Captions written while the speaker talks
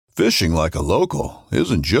Fishing like a local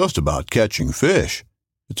isn't just about catching fish.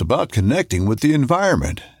 It's about connecting with the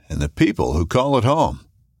environment and the people who call it home.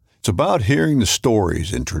 It's about hearing the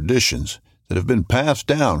stories and traditions that have been passed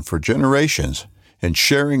down for generations and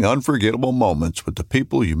sharing unforgettable moments with the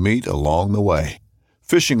people you meet along the way.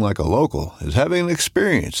 Fishing like a local is having an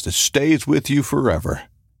experience that stays with you forever.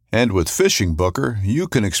 And with Fishing Booker, you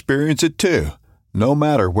can experience it too, no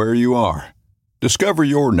matter where you are. Discover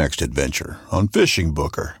your next adventure on Fishing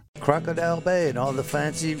Booker. Crocodile Bay and all the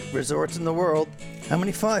fancy resorts in the world. How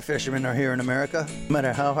many fly fishermen are here in America? No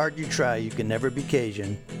matter how hard you try, you can never be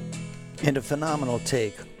Cajun. And a phenomenal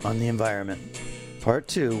take on the environment. Part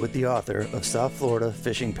 2 with the author of South Florida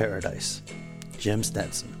Fishing Paradise, Jim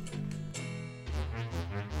Stenson.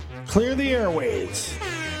 Clear the airways.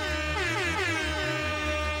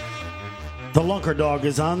 The Lunker Dog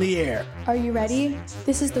is on the air. Are you ready?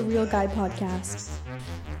 This is the Real Guy Podcast.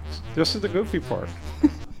 This is the goofy part.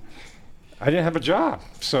 I didn't have a job,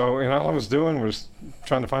 so all I was doing was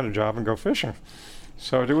trying to find a job and go fishing.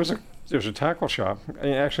 So there was a tackle shop.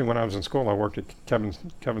 And actually, when I was in school, I worked at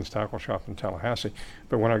Kevin's Tackle Shop in Tallahassee.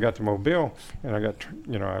 But when I got to Mobile and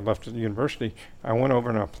I left the university, I went over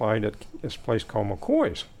and applied at this place called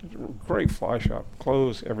McCoy's. It's a great fly shop,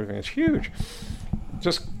 clothes, everything. It's huge,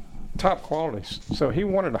 just top quality. So he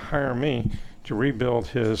wanted to hire me to rebuild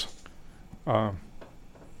his,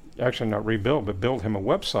 actually not rebuild, but build him a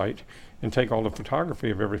website and take all the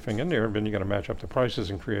photography of everything in there. And then you got to match up the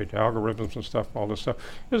prices and create the algorithms and stuff, all this stuff.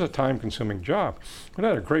 It was a time-consuming job. But I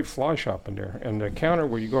had a great fly shop in there. And the counter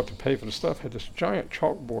where you go out to pay for the stuff had this giant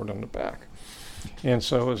chalkboard on the back. And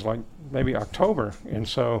so it was like maybe October. And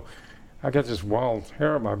so I got this wild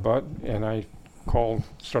hair on my butt, and I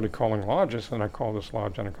started calling lodges, and I called this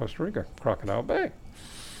lodge down in Costa Rica, Crocodile Bay.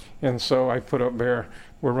 And so I put up there,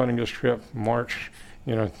 we're running this trip March,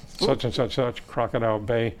 such and such, Crocodile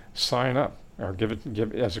Bay, sign up, or give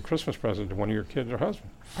it as a Christmas present to one of your kids or husband.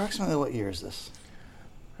 Approximately what year is this?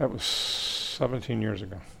 That was 17 years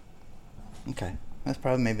ago. Okay. That's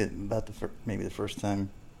probably maybe the first time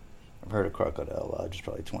I've heard of Crocodile Lodge,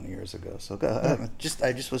 probably 20 years ago. So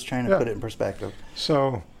I just was trying to put it in perspective.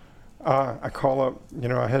 So I call up,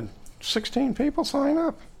 I had 16 people sign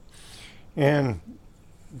up. And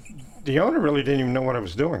the owner really didn't even know what I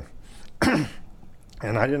was doing.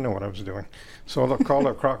 And I didn't know what I was doing. So I called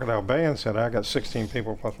up Crocodile Bay and said, I got 16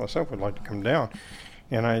 people plus myself would like to come down.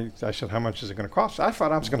 And I said, how much is it going to cost? I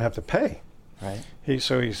thought I was going to have to pay. Right. He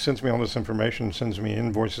sends me all this information, sends me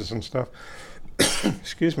invoices and stuff.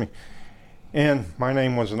 Excuse me. And my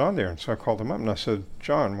name wasn't on there. And so I called him up and I said,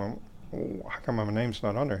 John, well, how come my name's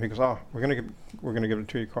not on there? He goes, we're going to give it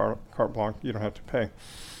to you carte blanche. You don't have to pay.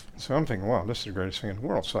 So I'm thinking, wow, this is the greatest thing in the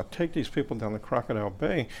world. So I take these people down to Crocodile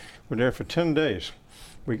Bay. We're there for 10 days.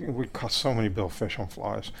 We caught so many billfish on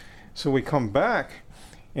flies. So we come back,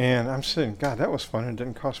 and I'm saying, God, that was fun. It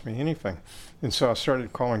didn't cost me anything. And so I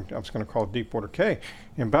started calling, I was going to call Deepwater K.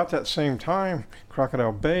 And about that same time,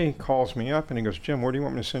 Crocodile Bay calls me up, and he goes, Jim, where do you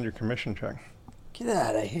want me to send your commission check? Get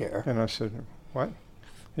out of here. And I said, what?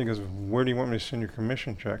 He goes, where do you want me to send your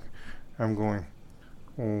commission check? I'm going,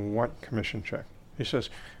 what commission check? He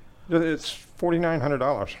says, it's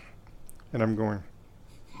 $4,900. And I'm going,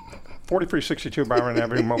 4362 Byron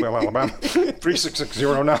Avenue, Mobile, Alabama,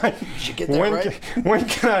 36609. You should get that right. When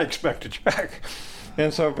can I expect a check?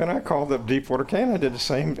 And so then I called up Deepwater K, and I did the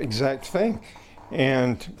same exact thing.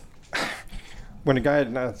 And when the guy I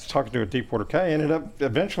was talking to at Deepwater K, I ended up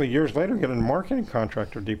eventually years later getting a marketing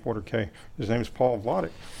contract at Deepwater K. His name is Paul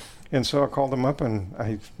Vladik. And so I called him up, and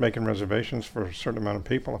I was making reservations for a certain amount of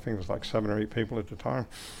people. I think it was like 7 or 8 people at the time.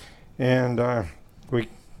 And we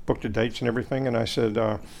booked the dates and everything, and I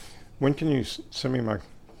said, when can you send me my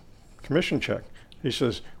commission check? He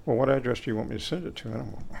says, well, what address do you want me to send it to? And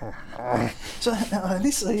I'm like, So now, let me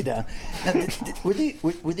slow you down. Now,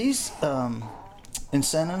 were these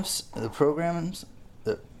incentives, the programs,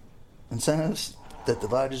 the incentives that the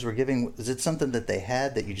lodges were giving, is it something that they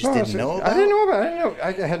had that you just didn't know about? I didn't know about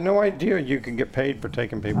it. I had no idea you could get paid for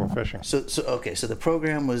taking people fishing. So the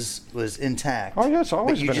program was intact. Oh, yeah, it's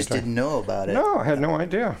always but you been just intact. didn't know about it. No, I had no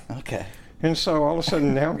idea. Okay. And so all of a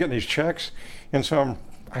sudden now I'm getting these checks, and so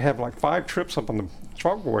I have like 5 trips up on the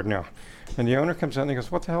chalkboard now. And the owner comes in and he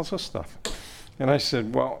goes, what the hell's this stuff? And I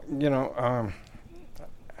said, well, I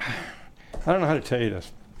don't know how to tell you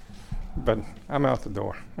this, but I'm out the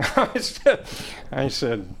door. I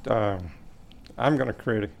said, I'm going to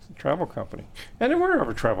create a travel company. And there were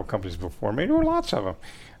other travel companies before me. There were lots of them.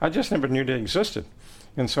 I just never knew they existed.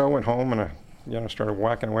 And so I went home and I started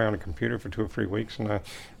whacking away on a computer for 2 or 3 weeks, and I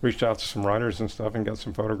reached out to some writers and stuff and got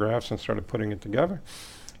some photographs and started putting it together.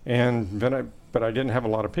 And then I but I didn't have a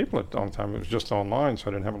lot of people at the time. It was just online, so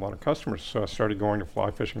I didn't have a lot of customers. So I started going to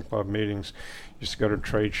fly fishing club meetings, used to go to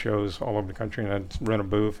trade shows all over the country, and I'd rent a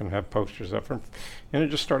booth and have posters up, and it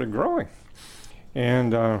just started growing.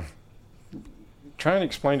 And trying to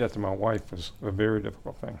explain that to my wife was a very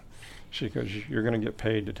difficult thing. She goes, "You're going to get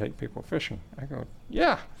paid to take people fishing." I go,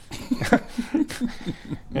 "Yeah."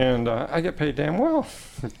 And I get paid damn well.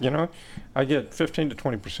 You know, I get 15 to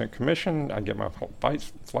 20% commission. I get my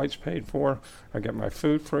flights paid for. I get my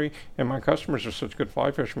food free. And my customers are such good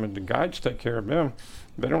fly fishermen. The guides take care of them.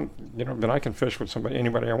 They don't, you know, then I can fish with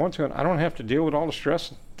anybody I want to, and I don't have to deal with all the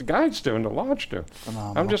stress the guides do and the lodge do.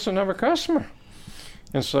 Phenomenal. I'm just another customer.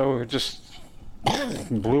 And so it just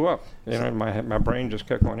blew up. You know, my brain just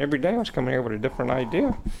kept going. Every day I was coming up with a different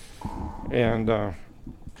idea. And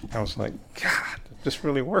I was like, God, this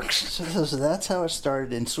really works. So that's how it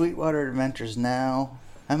started. In Sweetwater Adventures now,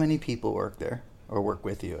 how many people work there? Or work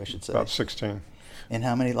with you, I should say? About 16. And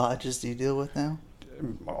how many lodges do you deal with now?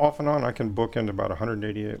 Off and on, I can book into about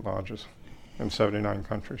 188 lodges in 79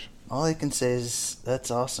 countries. All I can say is that's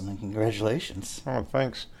awesome and congratulations. Oh,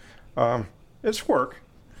 thanks. It's work.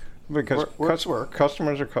 Because Work's work.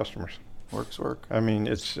 Customers are customers. Work's work. I mean,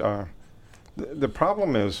 it's the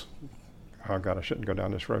problem is, oh God, I shouldn't go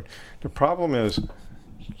down this road. The problem is,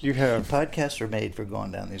 you have Podcasts are made for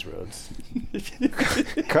going down these roads.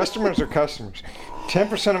 customers are customers.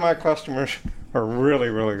 10% of my customers are really,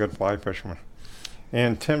 really good fly fishermen,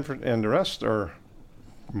 and the rest are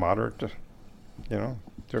moderate. You know,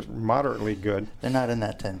 they're moderately good. They're not in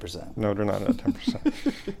that 10%. No, they're not at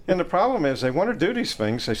 10%. And the problem is they want to do these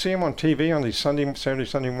things. They see them on TV on these Saturday,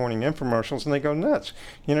 Sunday morning infomercials, and they go nuts.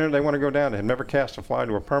 You know, they want to go down. They've never cast a fly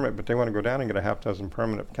to a permit, but they want to go down and get a half dozen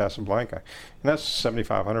permit at Casablanca. And that's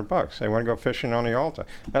 $7,500. They want to go fishing on the Alta.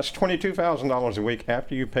 That's $22,000 a week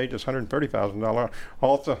after you paid this $130,000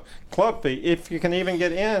 Alta club fee, if you can even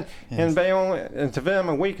get in. Yes. And to them,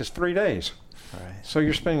 a week is 3 days. Right. So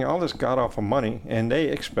you're spending all this god-awful money, and they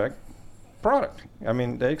expect product. I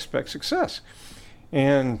mean, they expect success.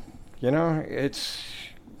 And, you know,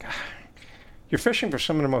 you're fishing for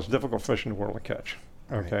some of the most difficult fish in the world to catch,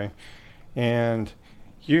 okay? Right. And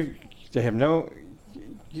you've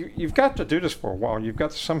got to do this for a while. You've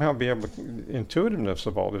got to somehow be able to, intuitiveness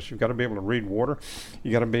of all this. You've got to be able to read water.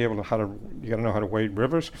 You got to be able to you got to know how to wade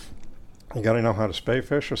rivers. You got to know how to spay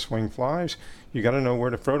fish or swing flies. You got to know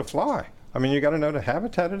where to throw the fly. I mean, you got to know the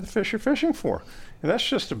habitat of the fish you're fishing for, and that's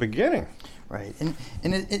just the beginning. Right, and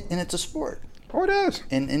it's a sport. Oh, it is.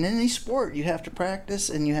 And in any sport, you have to practice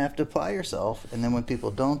and you have to apply yourself. And then when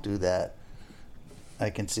people don't do that, I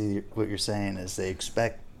can see what you're saying is they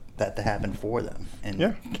expect that to happen for them,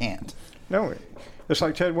 and can't. No, it's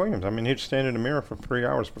like Ted Williams. I mean, he'd stand in the mirror for 3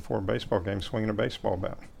 hours before a baseball game swinging a baseball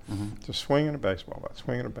bat. Mm-hmm. Just swinging a baseball bat,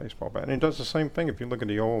 swinging a baseball bat. And he does the same thing if you look at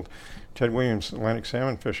the old Ted Williams Atlantic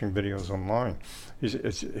salmon fishing videos online.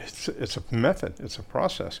 It's a method. It's a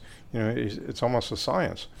process. You know, it's almost a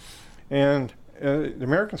science. And the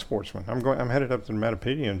American Sportsman, I'm headed up to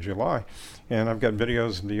Matapedia in July, and I've got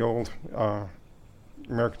videos of the old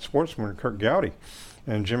American Sportsman, Kirk Gowdy,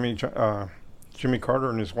 and Jimmy Carter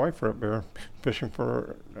and his wife are up there fishing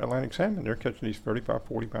for Atlantic salmon. They're catching these 35,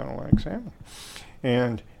 40-pound Atlantic salmon.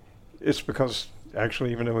 And it's because,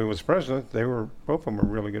 actually, even though he was president, both of them were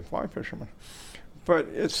really good fly fishermen. But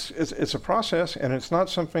it's a process, and it's not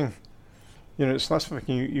something, you know, it's not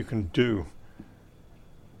something you can do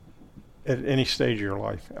at any stage of your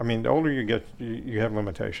life. I mean, the older you get, you have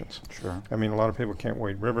limitations. Sure. I mean, a lot of people can't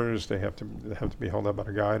wade rivers. They have to be held up by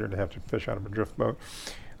a guide, or they have to fish out of a drift boat.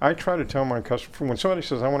 I try to tell my customer, when somebody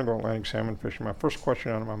says, I want to go Atlantic salmon fishing, my first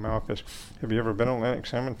question out of my mouth is, have you ever been Atlantic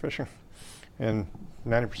salmon fishing? And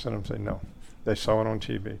 90% of them say no. They saw it on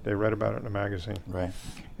TV. They read about it in a magazine. Right.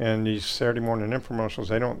 And these Saturday morning infomercials,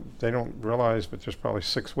 they don't realize, but there's probably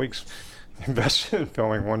 6 weeks invested in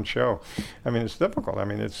filming one show. I mean, it's difficult. I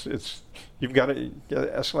mean, you've got to.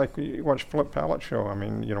 It's like you watch Flip Pallet show. I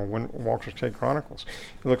mean, you know, when Walker's Cay Chronicles,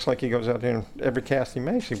 it looks like he goes out there and every cast he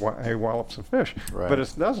makes, he wallops a fish. Right. But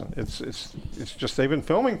it doesn't. It's just they've been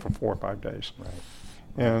filming for 4 or 5 days.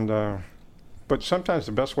 Right. And but sometimes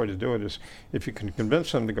the best way to do it is if you can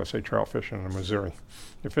convince them to go, say, trout fishing in Missouri.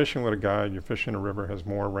 You're fishing with a guide. You're fishing a river has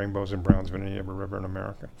more rainbows and browns than any other river in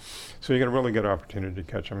America. So you get a really good opportunity to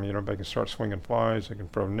catch them. You know, they can start swinging flies. They can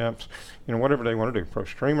throw nymphs. You know, whatever they want to do. Throw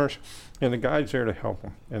streamers. And the guide's there to help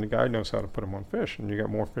them. And the guide knows how to put them on fish. And you got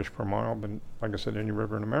more fish per mile than, like I said, any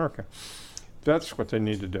river in America. That's what they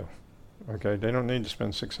need to do. Okay, they don't need to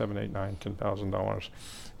spend $6, $7, $8, $9, $10,000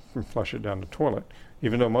 and flush it down the toilet.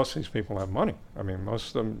 Even though most of these people have money. I mean,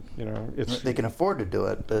 most of them, you know, They can afford to do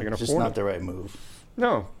it, but it's just not the right move.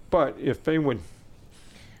 No, but if they would,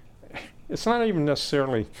 it's not even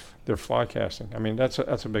necessarily their fly casting. I mean, that's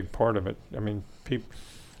a big part of it. I mean,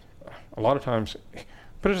 a lot of times,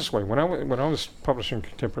 put it this way: when I was publishing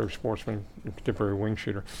Contemporary Sportsman, Contemporary Wing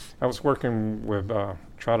Shooter, I was working with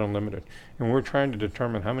Trout Unlimited, and we were trying to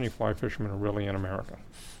determine how many fly fishermen are really in America,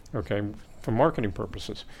 okay, for marketing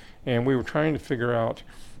purposes, and we were trying to figure out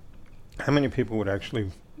how many people would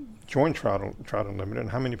actually join Trout Unlimited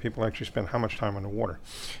and how many people actually spend how much time on the water.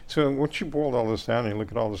 So once you boil all this down and you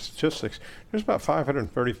look at all the statistics, there's about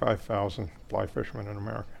 535,000 fly fishermen in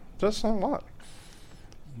America. That's not a lot.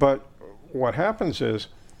 But what happens is,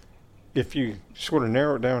 if you sort of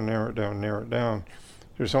narrow it down,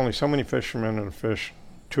 there's only so many fishermen that fish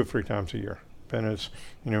 2 or 3 times a year. Then it's,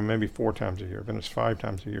 maybe 4 times a year. Then it's 5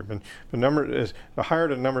 times a year. Then the higher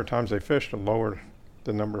the number of times they fish, the lower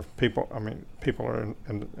the number of people. People are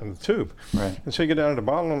in the tube. Right. And so you get down to the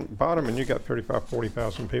bottom, and you got 35,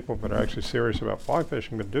 40,000 people that are actually serious about fly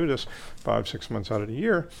fishing, but do this 5-6 months out of the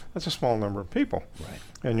year. That's a small number of people. Right.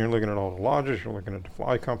 And you're looking at all the lodges, you're looking at the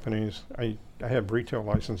fly companies. I have retail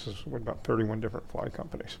licenses with about 31 different fly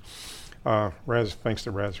companies. Thanks to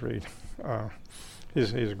Raz Reed.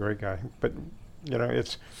 He's a great guy. But,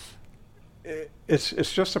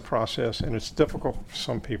 it's just a process, and it's difficult for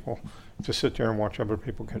some people to sit there and watch other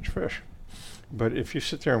people catch fish. But if you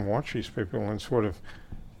sit there and watch these people and sort of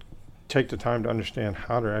take the time to understand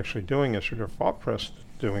how they're actually doing this, or their thought process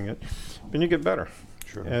doing it, then you get better.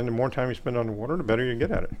 Sure. And the more time you spend on the water, the better you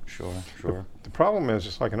get at it. Sure. The problem is,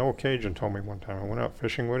 it's like an old Cajun told me one time. I went out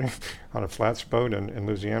fishing with him on a flats boat in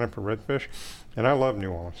Louisiana for redfish, and I love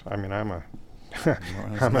New Orleans. I'm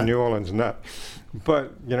a New Orleans nut.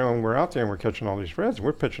 But, when we're out there and we're catching all these reds,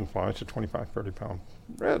 we're pitching flies to 25, 30-pound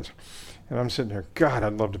reds. And I'm sitting there, God,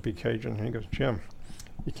 I'd love to be Cajun. And he goes, Jim,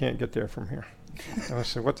 you can't get there from here. And I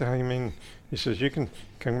said, what the hell you mean? He says, you can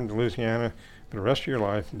come to Louisiana for the rest of your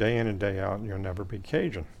life, day in and day out, and you'll never be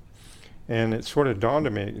Cajun. And it sort of dawned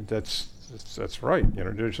on me, that's right.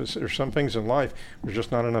 There's some things in life, there's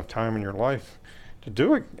just not enough time in your life to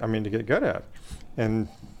do it, to get good at. And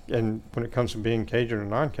when it comes to being Cajun or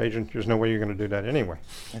non-Cajun, there's no way you're going to do that anyway.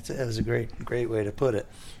 That was a great way to put it.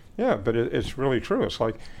 Yeah, but it's really true. It's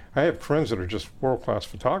like, I have friends that are just world-class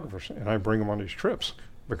photographers, and I bring them on these trips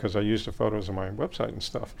because I use the photos on my website and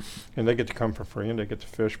stuff. And they get to come for free, and they get to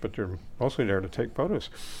fish, but they're mostly there to take photos.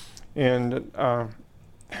 And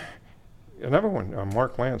another one,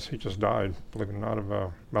 Mark Lance, he just died, believe it or not,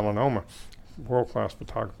 of melanoma. World-class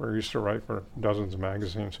photographer, used to write for dozens of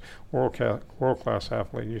magazines. World-class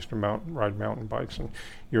athlete, used to ride mountain bikes in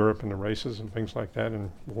Europe in the races and things like that,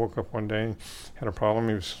 and woke up one day and had a problem.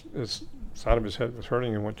 His side of his head was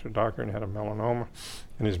hurting, and went to the doctor and had a melanoma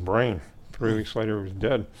in his brain. 3 weeks later, he was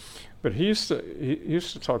dead. But he used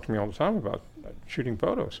to talk to me all the time about shooting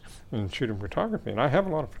photos and shooting photography, and I have a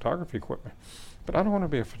lot of photography equipment, but I don't want to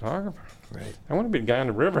be a photographer. Right. I want to be the guy in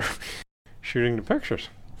the river shooting the pictures.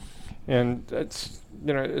 And it's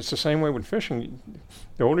the same way with fishing.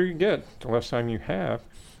 The older you get, the less time you have,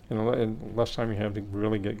 and the less time you have to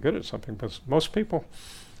really get good at something. But most people,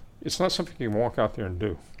 it's not something you can walk out there and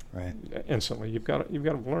do right instantly. You've got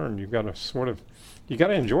to learn. You've got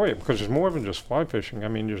to enjoy it, because there's more than just fly fishing.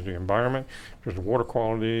 There's the environment, there's the water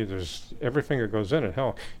quality, there's everything that goes in it.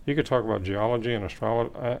 Hell, you could talk about geology and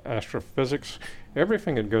astrophysics,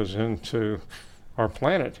 everything that goes into our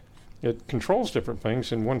planet. It controls different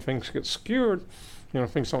things, and when things get skewed,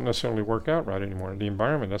 things don't necessarily work out right anymore. The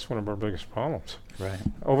environment, that's one of our biggest problems. Right.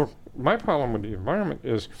 My problem with the environment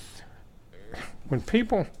is when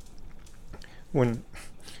people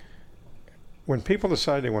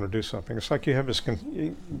decide they want to do something, it's like you have this,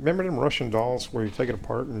 remember them Russian dolls where you take it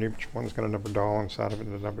apart and each one's got another doll inside of it,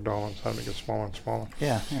 and another doll inside of it gets smaller and smaller?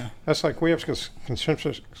 Yeah. That's like we have this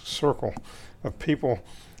concentric circle of people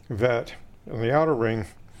that in the outer ring,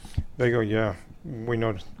 they go, yeah, we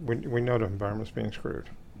know the environment's being screwed,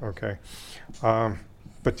 okay,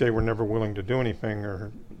 but they were never willing to do anything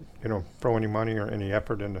or, throw any money or any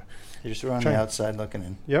effort into. You're just on the outside looking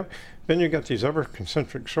in. Yep. Then you got these other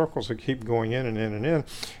concentric circles that keep going in and in and in,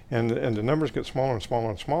 and the numbers get smaller and smaller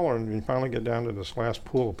and smaller, and you finally get down to this last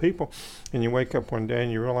pool of people, and you wake up one day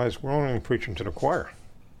and you realize we're only preaching to the choir.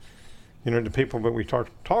 The people that we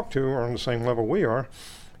talk to are on the same level we are.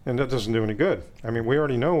 And that doesn't do any good. We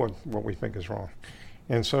already know what we think is wrong.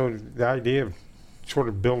 And so the idea of sort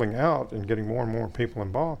of building out and getting more and more people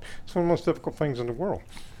involved, it's one of the most difficult things in the world.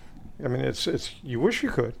 It's you wish you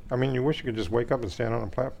could. You wish you could just wake up and stand on a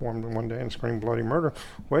platform one day and scream bloody murder,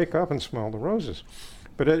 wake up and smell the roses.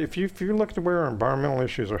 But if you look at where environmental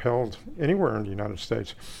issues are held anywhere in the United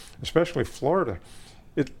States, especially Florida,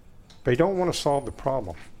 they don't want to solve the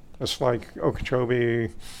problem. It's like Okeechobee,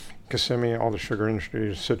 Kissimmee, all the sugar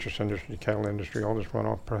industry, citrus industry, cattle industry, all this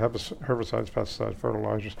runoff, herbicides, pesticides,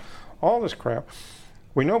 fertilizers, all this crap.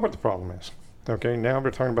 We know what the problem is. Okay, now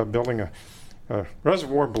we're talking about building a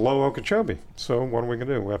reservoir below Okeechobee. So what are we going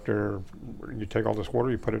to do? After you take all this water,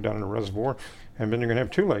 you put it down in a reservoir, and then you're going to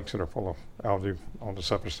have 2 lakes that are full of algae, all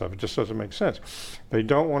this other stuff. It just doesn't make sense. They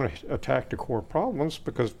don't want to attack the core problems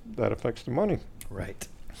because that affects the money. Right.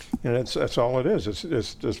 And that's all it is.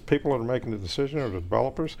 It's just people that are making the decision, are the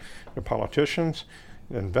developers, the politicians,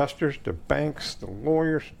 the investors, the banks, the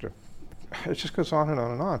lawyers. It just goes on and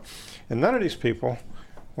on and on. And none of these people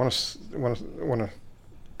want to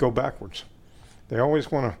go backwards. They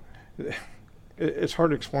always want to. It's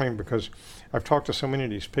hard to explain because I've talked to so many of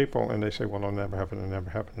these people, and they say, "Well, it'll never happen. It'll never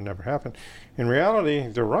happen. It'll never happen." In reality,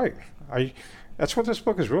 they're right. That's what this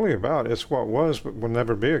book is really about. It's what was, but will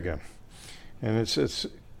never be again. And it's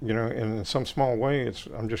in some small way,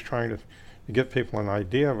 I'm just trying to give people an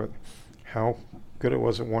idea of it, how good it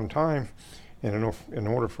was at one time, and in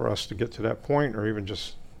order for us to get to that point, or even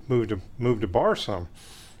just move the bar some,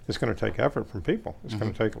 it's going to take effort from people. It's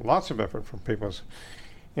going to take lots of effort from people.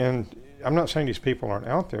 And I'm not saying these people aren't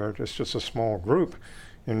out there. It's just a small group.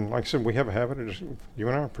 And like I said, we have a habit of just, you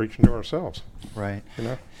and I are preaching to ourselves. Right.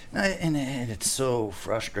 And it's so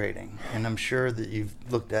frustrating. And I'm sure that you've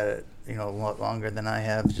looked at it, a lot longer than I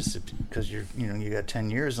have, just because you got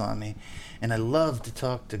 10 years on me. And I love to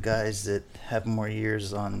talk to guys that have more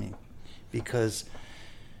years on me, because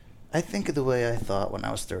I think of the way I thought when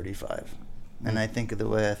I was 35, and I think of the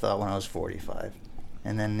way I thought when I was 45,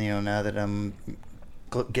 and then now that I'm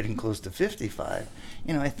getting close to 55,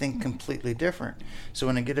 I think completely different. So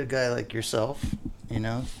when I get a guy like yourself,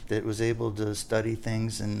 that was able to study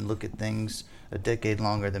things and look at things a decade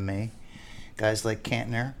longer than me, guys like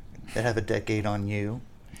Cantner that have a decade on you,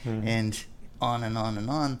 and on and on and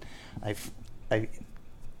on, I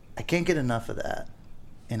can't get enough of that.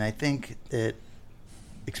 And I think that,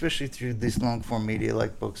 especially through this long form media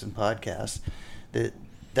like books and podcasts,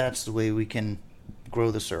 that's the way we can grow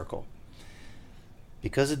the circle.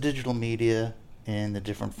 Because of digital media and the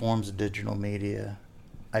different forms of digital media,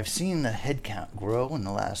 I've seen the head count grow in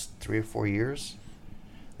the last 3 or 4 years.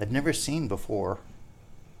 I've never seen before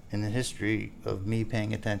in the history of me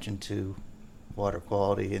paying attention to water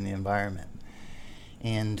quality and the environment.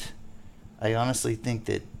 And I honestly think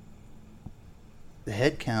that the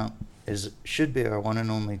head count should be our one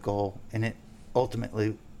and only goal, and it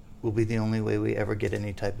ultimately will be the only way we ever get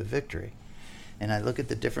any type of victory. And I look at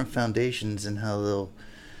the different foundations and how they'll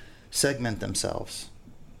segment themselves,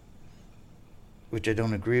 which I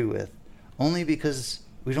don't agree with, only because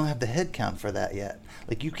we don't have the head count for that yet.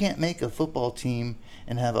 Like, you can't make a football team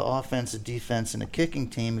and have an offense, a defense, and a kicking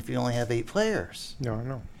team if you only have 8 players. No, I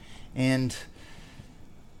know. And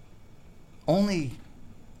only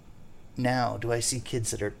now do I see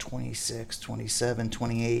kids that are 26, 27,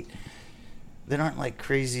 28 that aren't like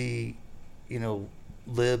crazy,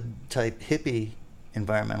 lib-type hippie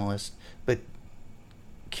environmentalists, but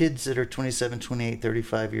kids that are 27, 28,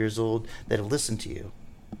 35 years old that have listened to you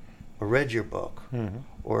or read your book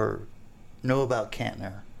or know about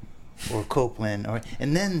Cantner or Copeland,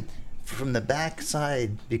 and then from the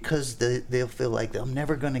backside, because they'll feel like I'm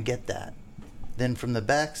never going to get that, then from the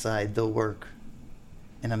backside they'll work.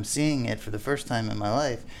 And I'm seeing it for the first time in my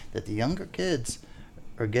life that the younger kids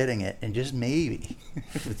are getting it, and just maybe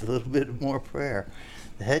with a little bit more prayer,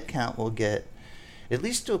 the head count will get at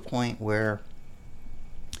least to a point where,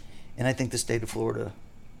 and I think the state of Florida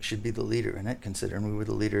should be the leader in it, considering we were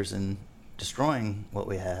the leaders in destroying what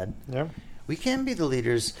we had. Yeah. We can be the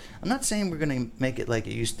leaders. I'm not saying we're going to make it like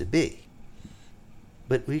it used to be,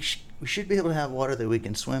 but we should be able to have water that we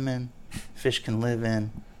can swim in, fish can live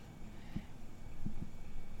in.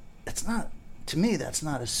 To me, that's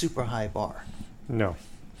not a super high bar. No.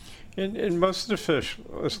 And most of the fish,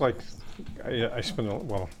 it's like I spend,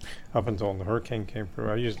 up until the hurricane came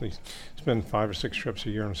through, I usually spend 5 or 6 trips a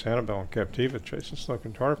year in Sanibel and Captiva chasing snook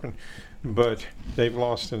and tarpon. But they've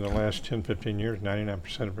lost in the last 10, 15 years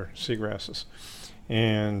 99% of their seagrasses.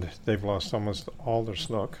 And they've lost almost all their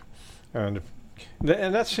snook. And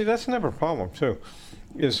that's never a problem, too,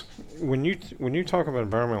 is when you talk about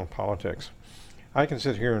environmental politics, I can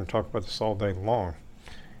sit here and talk about this all day long.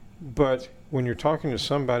 But when you're talking to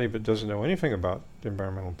somebody that doesn't know anything about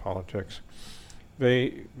environmental politics,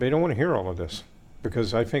 they don't want to hear all of this,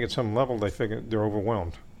 because I think at some level they think they're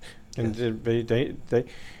overwhelmed. And yes. they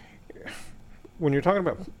when you're talking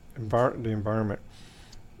about the environment,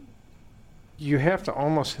 you have to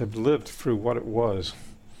almost have lived through what it was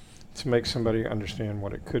to make somebody understand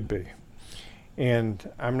what it could be. And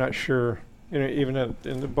I'm not sure, even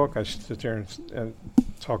in the book I sit there and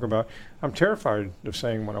talk about, I'm terrified of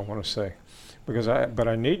saying what I want to say, but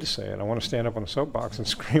I need to say it. I want to stand up on a soapbox and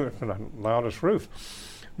scream it from the loudest roof.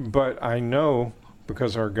 But I know,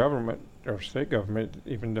 because our government, our state government,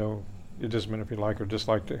 even though it doesn't matter if you like or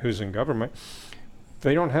dislike who's in government,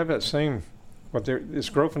 they don't have that same, it's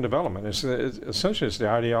growth and development. Essentially it's the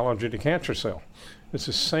ideology of the cancer cell. It's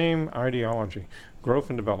the same ideology, growth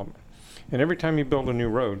and development. And every time you build a new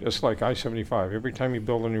road, it's like I-75. Every time you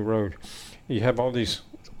build a new road, you have all these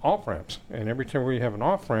off-ramps. And every time where you have an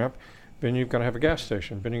off-ramp, then you've got to have a gas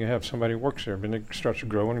station. Then you have somebody who works there. Then it starts to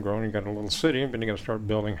grow and grow, and you got a little city, and then you got to start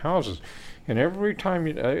building houses. And every time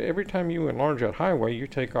you enlarge that highway, you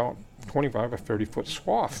take out 25 or 30-foot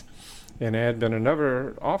swath, and add then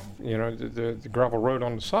another the gravel road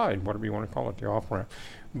on the side, whatever you want to call it, the off-ramp.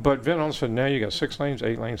 But then all of a sudden now you got 6 lanes,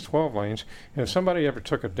 8 lanes, 12 lanes. And if somebody ever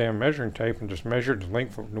took a damn measuring tape and just measured the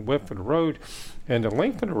length and the width of the road and the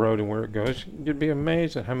length of the road and where it goes, you'd be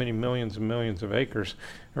amazed at how many millions and millions of acres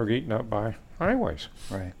are eaten up by highways.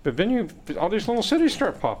 Right. But then all these little cities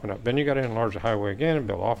start popping up. Then you got to enlarge the highway again and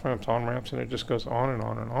build off-ramps, on-ramps, and it just goes on and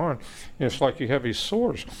on and on. And it's like you have these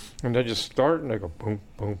swords, and they just start and they go boom,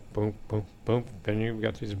 boom, boom, boom, boom. Then you've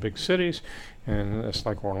got these big cities, and it's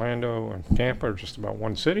like Orlando and Tampa are just about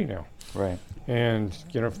one city now. Right. And,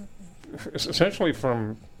 it's essentially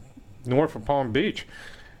from north of Palm Beach,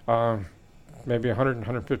 maybe 100,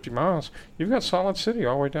 150 miles, you've got solid city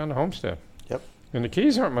all the way down to Homestead. Yep. And the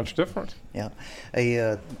Keys aren't much different. Yeah.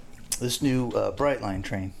 This new Brightline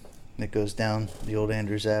train that goes down the old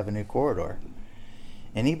Andrews Avenue corridor.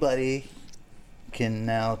 Anybody can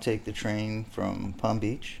now take the train from Palm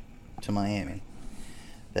Beach to Miami.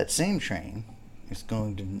 That same train is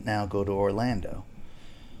going to now go to Orlando.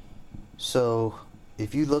 So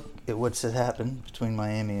if you look at what's happened between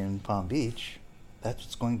Miami and Palm Beach, that's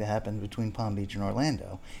what's going to happen between Palm Beach and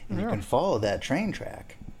Orlando. And you can follow that train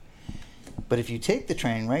track. But if you take the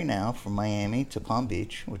train right now from Miami to Palm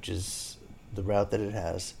Beach, which is the route that it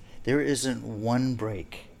has, there isn't one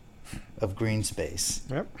break of green space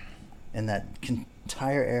in that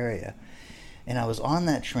entire area. And I was on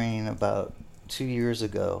that train about 2 years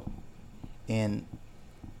ago, and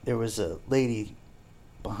there was a lady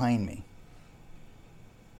behind me.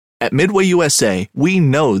 At Midway USA, we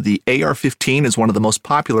know the AR-15 is one of the most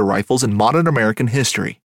popular rifles in modern American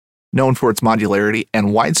history. Known for its modularity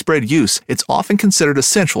and widespread use, it's often considered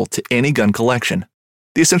essential to any gun collection.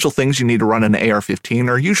 The essential things you need to run an AR-15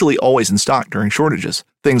 are usually always in stock during shortages,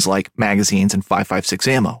 things like magazines and 5.56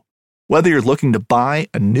 ammo. Whether you're looking to buy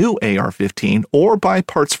a new AR-15 or buy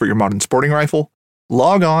parts for your modern sporting rifle,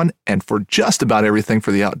 log on and for just about everything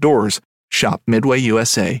for the outdoors, shop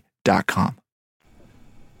MidwayUSA.com.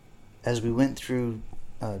 As we went through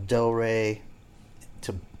Delray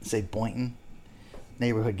to, say, Boynton,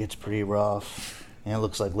 neighborhood gets pretty rough, and it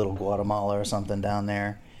looks like little Guatemala or something down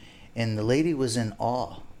there. And the lady was in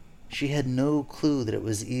awe. She had no clue that it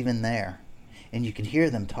was even there. And you could hear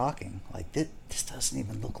them talking, like, this doesn't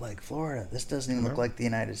even look like Florida. This doesn't even look like the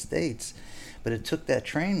United States. But it took that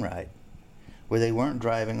train ride where they weren't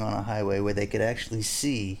driving on a highway, where they could actually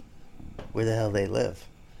see where the hell they live.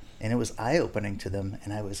 And it was eye-opening to them.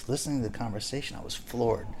 And I was listening to the conversation. I was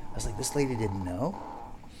floored. I was like, this lady didn't know?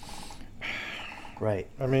 Right.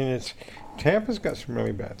 I mean, Tampa's got some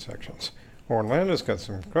really bad sections. Orlando's got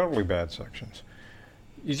some incredibly bad sections.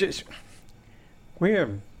 We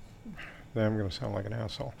have, I'm going to sound like an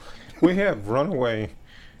asshole. We have runaway.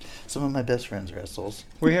 Some of my best friends are assholes.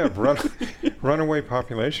 We have runaway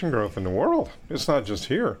population growth in the world. It's not just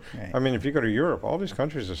here. Right. I mean, if you go to Europe, all these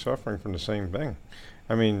countries are suffering from the same thing.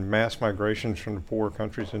 I mean, mass migrations from the poorer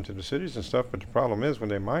countries into the cities and stuff, but the problem is when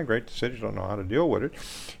they migrate, the cities don't know how to deal with it,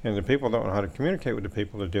 and the people don't know how to communicate with the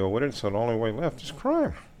people to deal with it, so the only way left is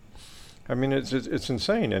crime. I mean, it's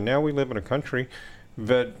insane, and now we live in a country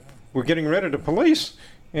that we're getting rid of the police,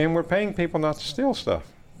 and we're paying people not to steal stuff.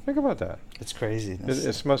 Think about that. It's crazy.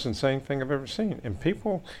 It's the most insane thing I've ever seen. And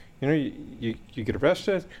people, you get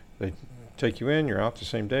arrested, they take you in, you're out the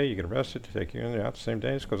same day, you get arrested, they take you in, you're out the same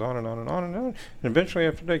day, it goes on and on and on and on. And eventually,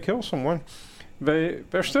 after they kill someone,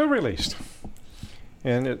 they're still released.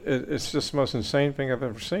 And it's just the most insane thing I've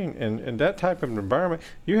ever seen. And in that type of environment,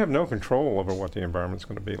 you have no control over what the environment's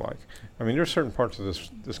going to be like. I mean, there's certain parts of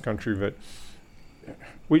this country that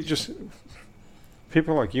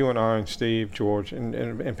people like you and I and Steve, George,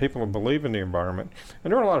 and people who believe in the environment,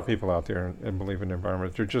 and there are a lot of people out there and believe in the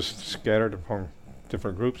environment, they're just scattered upon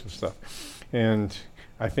different groups and stuff. And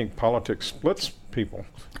I think politics splits people,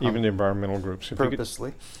 even the environmental groups.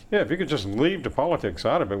 Purposely. If you could just leave the politics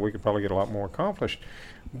out of it, we could probably get a lot more accomplished.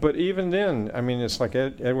 But even then, I mean, it's like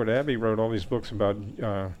Edward Abbey wrote all these books about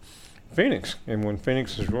Phoenix, and when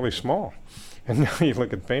Phoenix is really small. And now you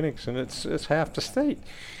look at Phoenix, and it's half the state.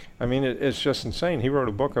 I mean, it's just insane. He wrote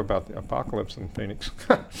a book about the apocalypse in Phoenix.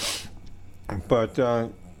 But,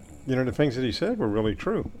 the things that he said were really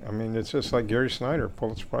true. I mean, it's just like Gary Snyder,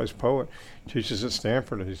 Pulitzer Prize poet, teaches at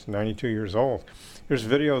Stanford. He's 92 years old. There's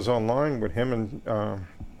videos online with him and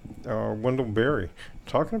Wendell Berry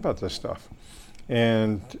talking about this stuff.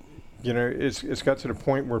 And, it's got to the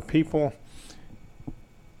point where people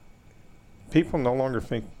no longer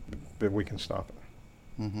think that we can stop it.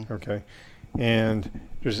 Mm-hmm. Okay? And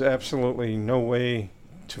there's absolutely no way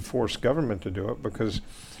to force government to do it because,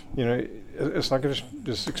 it's like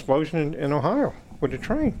this explosion in Ohio with a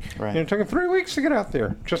train. Right. It took them 3 weeks to get out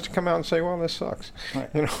there just to come out and say, well, this sucks. Right.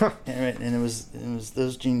 And it was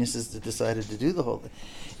those geniuses that decided to do the whole thing.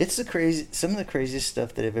 It's some of the craziest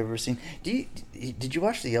stuff that I've ever seen. Did you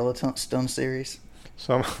watch the Yellowstone series?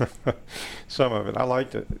 Some of it. I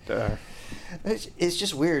liked it. It's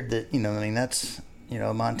just weird that, that's,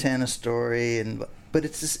 a Montana story, but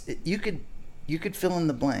it's just, you could fill in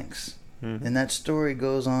the blanks. Mm-hmm. And that story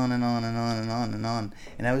goes on and on and on and on and on.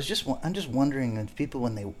 And I'm just wondering if people,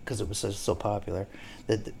 because it was so popular,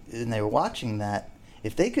 and they were watching that,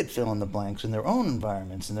 if they could fill in the blanks in their own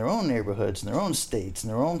environments, in their own neighborhoods, in their own states, in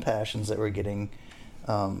their own passions that were getting,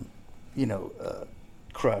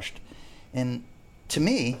 crushed. And to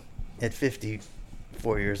me, at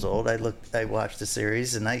 54 years old, I watched the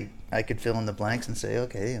series and I could fill in the blanks and say,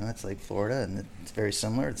 okay, it's like Florida and it's very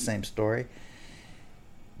similar, it's the same story.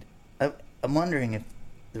 I'm wondering if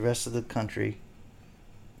the rest of the country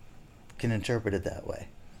can interpret it that way.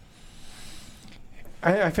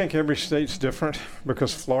 I think every state's different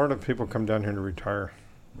because Florida people come down here to retire.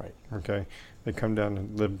 Right. Okay. They come down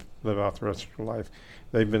and live out the rest of their life.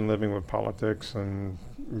 They've been living with politics and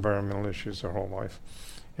environmental issues their whole life.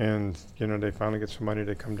 And, they finally get some money,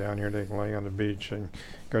 they come down here, they can lay on the beach and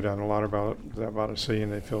go down a lot about the sea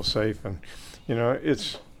and they feel safe. And,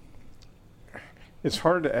 it's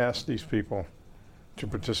hard to ask these people to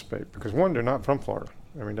participate because, one, they're not from Florida.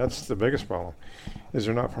 I mean, that's the biggest problem, is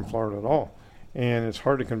they're not from Florida at all. And it's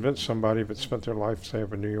hard to convince somebody that's spent their life, say,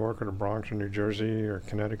 up in New York or the Bronx or New Jersey or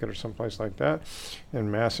Connecticut or someplace like that,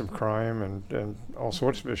 and massive crime and all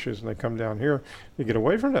sorts of issues, and they come down here to get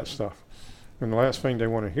away from that stuff. And the last thing they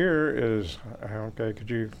want to hear is, okay, could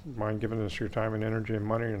you mind giving us your time and energy and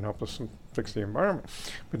money and help us fix the environment?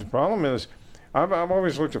 But the problem is, I've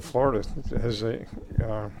always looked at Florida as a,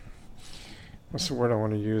 what's the word I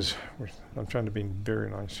want to use? I'm trying to be very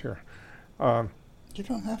nice here. You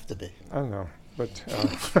don't have to be. I know, but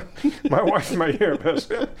my wife might hear this.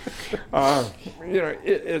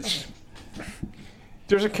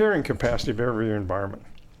 There's a carrying capacity of every environment.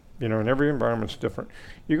 And every environment's different.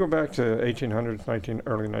 You go back to 1800s,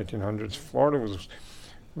 early 1900s, Florida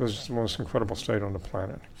was the most incredible state on the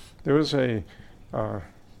planet. There was a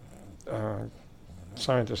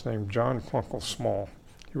scientist named John Kunkel Small.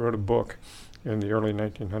 He wrote a book in the early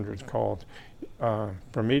 1900s called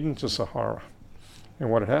From Eden to Sahara.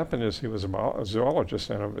 And what had happened is he was a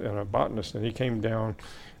zoologist and a botanist, and he came down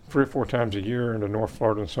 3 or 4 times a year into North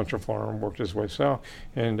Florida and Central Florida and worked his way south,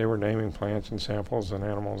 and they were naming plants and samples and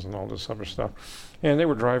animals and all this other stuff. And they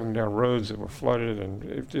were driving down roads that were flooded,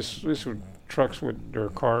 and this were trucks with their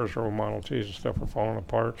cars or Model Ts and stuff were falling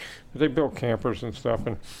apart. But they built campers and stuff,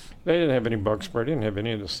 and they didn't have any bug spray, they didn't have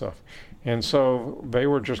any of this stuff. And so they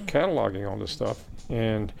were just cataloging all this stuff,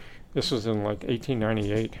 and this was in like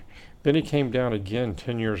 1898. Then he came down again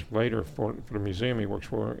 10 years later for the museum he works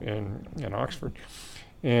for in Oxford.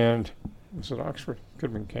 And was it Oxford?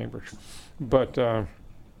 Could have been Cambridge. But so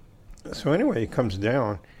anyway, he comes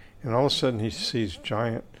down, and all of a sudden he sees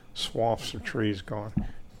giant swaths of trees gone,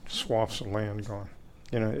 swaths of land gone.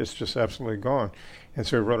 It's just absolutely gone. And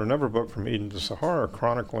so he wrote another book, From Eden to Sahara,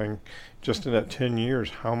 chronicling just in that 10 years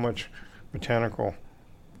how much botanical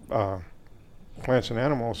plants and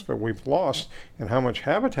animals that we've lost and how much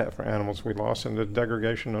habitat for animals we lost in the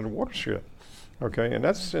degradation of the watershed. Okay, and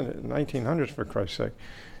that's in the 1900s, for Christ's sake.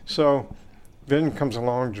 So then comes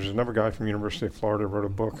along, there's another guy from University of Florida wrote a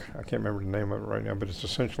book. I can't remember the name of it right now, but it's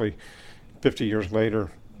essentially 50 years later,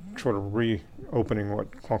 sort of reopening what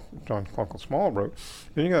John Kunkel Small wrote.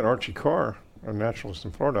 Then you got Archie Carr, a naturalist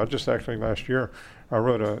in Florida. I just actually last year,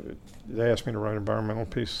 they asked me to write an environmental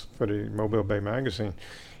piece for the Mobile Bay magazine.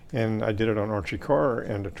 And I did it on Archie Carr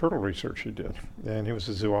and the turtle research he did. And he was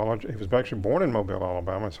a zoologist. He was actually born in Mobile,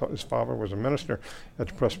 Alabama. His father was a minister at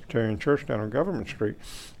the Presbyterian Church down on Government Street.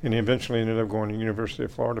 And he eventually ended up going to the University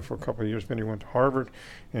of Florida for a couple of years. Then he went to Harvard,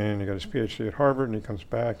 and he got his PhD at Harvard, and he comes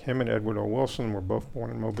back. Him and Edward O. Wilson were both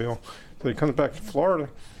born in Mobile. So he comes back to Florida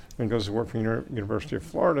and goes to work for the University of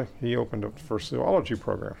Florida. He opened up the first zoology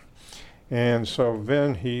program. And so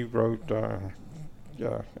then he wrote,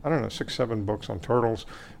 6, 7 books on turtles,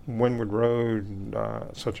 Windward Road,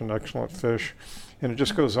 Such an Excellent Fish. And it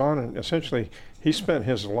just goes on. And essentially, he spent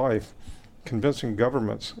his life convincing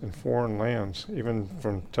governments in foreign lands, even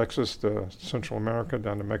from Texas to Central America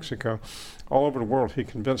down to Mexico, all over the world. He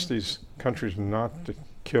convinced these countries not to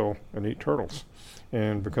kill and eat turtles.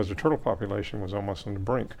 And because the turtle population was almost on the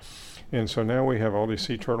brink. And so now we have all these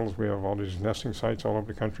sea turtles, we have all these nesting sites all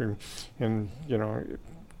over the country, and, you know,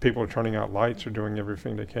 people are turning out lights or doing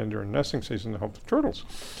everything they can during nesting season to help the turtles.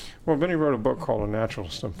 Well, then he wrote a book called A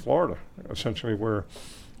Naturalist in Florida, essentially where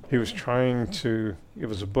he was trying to, it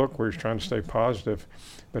was a book where he was trying to stay positive,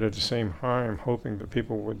 but at the same time hoping that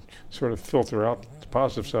people would sort of filter out the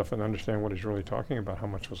positive stuff and understand what he's really talking about, how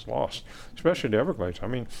much was lost, especially the Everglades. I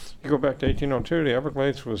mean, you go back to 1802, the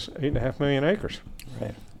Everglades was 8.5 million acres.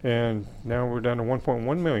 Right. And now we're down to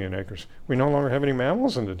 1.1 million acres. We no longer have any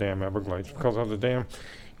mammals in the damn Everglades because of the damn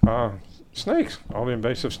snakes, all the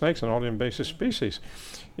invasive snakes and all the invasive species.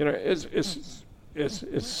 You know,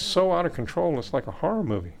 it's so out of control. It's like a horror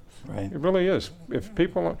movie. Right. It really is. If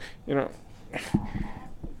people, you know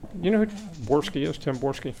who Borski is, Tim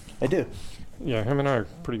Borski? I do. Yeah, him and I are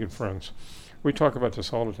pretty good friends. We talk about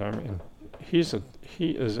this all the time, and he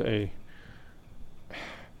is a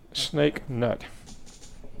snake nut.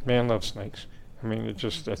 Man loves snakes. I mean,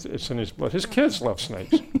 it's in his blood. His kids love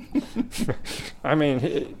snakes. I mean,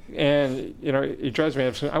 he drives me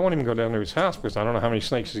upset. I won't even go down to his house because I don't know how many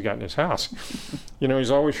snakes he's got in his house. You know, he's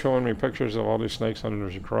always showing me pictures of all these snakes under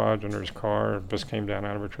his garage, under his car. It just came down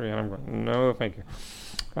out of a tree, and I'm going, no, thank you.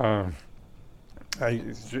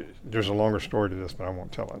 There's a longer story to this, but I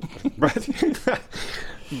won't tell it. But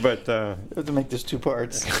We have to make this 2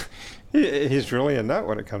 parts. He's really a nut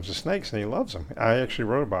when it comes to snakes, and he loves them. I actually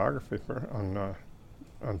wrote a biography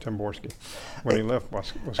on Tim Borski when he left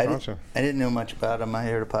Wisconsin. I didn't know much about him. I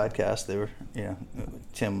heard a podcast they were,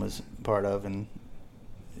 Tim was part of, and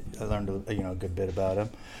I learned a good bit about him.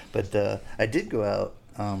 But I did go out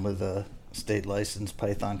with a state licensed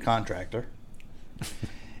python contractor,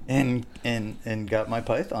 and got my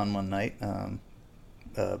python one night.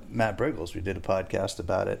 Matt Briggles, we did a podcast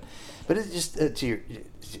about it. But it's just to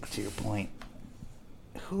your point,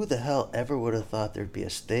 who the hell ever would have thought there'd be a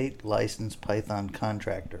state licensed python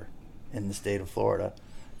contractor in the state of Florida?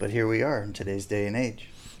 But here we are in today's day and age.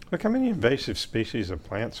 Look how many invasive species of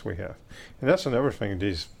plants we have. And that's another thing.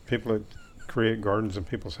 These people that create gardens in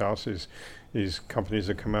people's houses, these companies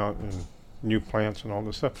that come out and new plants and all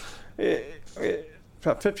this stuff.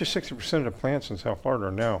 About 50-60% of the plants in South Florida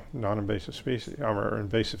are now non-invasive species, or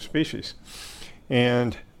invasive species.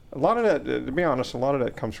 And a lot of that, to be honest, a lot of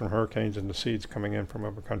that comes from hurricanes and the seeds coming in from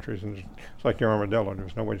other countries. And it's like the armadillo. There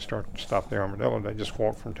was no way to stop the armadillo. They just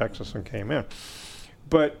walked from Texas and came in.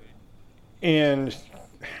 And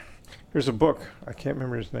there's a book. I can't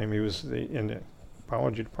remember his name. He was in the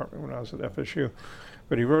biology department when I was at FSU.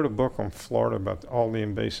 But he wrote a book on Florida about all the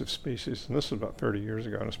invasive species. And this was about 30 years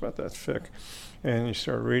ago, and it's about that thick. And you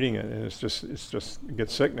start reading it, and it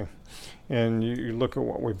gets sickening. And you look at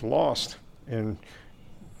what we've lost, and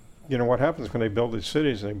you know what happens when they build these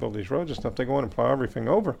cities and they build these roads and stuff. They go in and plow everything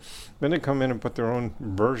over. Then they come in and put their own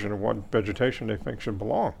version of what vegetation they think should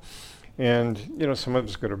belong. And you know, some of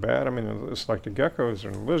it's good or bad. I mean, it's like the geckos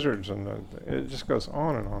and lizards, and it just goes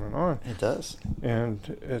on and on and on. It does. And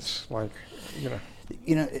it's like,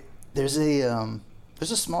 there's a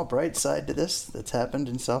small bright side to this that's happened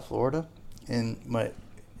in South Florida. And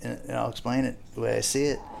I'll explain it the way I see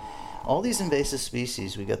it. All these invasive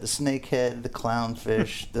species, we got the snakehead, the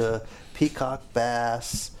clownfish, the peacock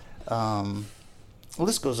bass, the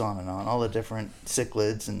list goes on and on, all the different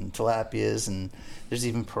cichlids and tilapias, and there's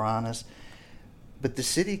even piranhas. But the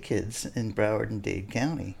city kids in Broward and Dade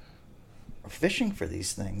County are fishing for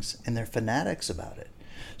these things, and they're fanatics about it.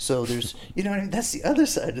 So there's, that's the other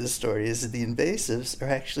side of the story, is that the invasives are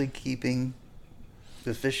actually keeping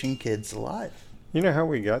the fishing kids alive. You know how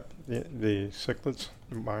we got the cichlids,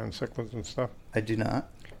 buying cichlids and stuff? I do not.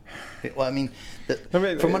 Well, I mean,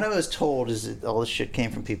 from what I was told, is that all this shit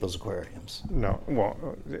came from people's aquariums. No,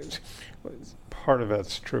 well, part of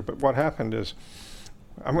that's true. But what happened is,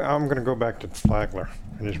 I'm going to go back to Flagler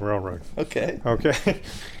and his railroad. Okay.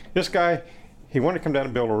 This guy, he wanted to come down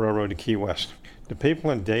and build a railroad to Key West. The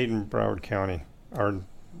people in Dayton-Broward County,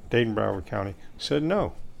 said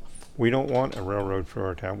no. We don't want a railroad through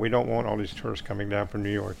our town. We don't want all these tourists coming down from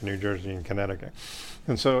New York, New Jersey, and Connecticut.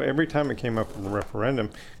 And so every time it came up in the referendum,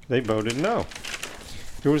 they voted no.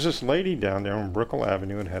 There was this lady down there on Brickell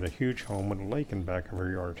Avenue and had a huge home with a lake in the back of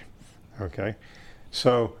her yard. Okay?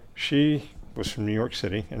 So she was from New York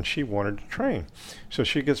City, and she wanted to train. So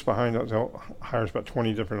she gets behind, hires about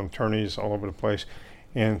 20 different attorneys all over the place,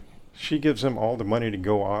 and she gives them all the money to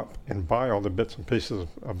go up and buy all the bits and pieces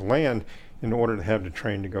of land in order to have the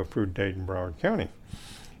train to go through Dayton-Broward County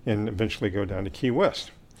and eventually go down to Key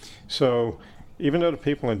West. So even though the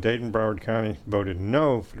people in Dayton-Broward County voted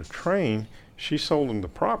no for the train, she sold them the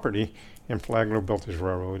property, and Flagler built his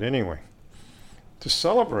railroad anyway. To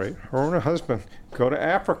celebrate, her and her husband go to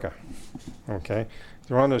Africa. Okay,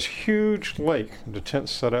 they're on this huge lake. The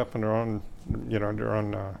tent's set up, and they're on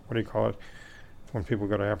what do you call it? When people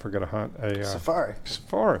go to Africa to hunt, Safari.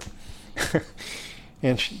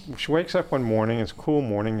 And she wakes up one morning, it's a cool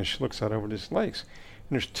morning, and she looks out over these lakes. And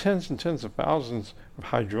there's tens and tens of thousands of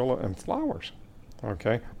hydrilla and flowers,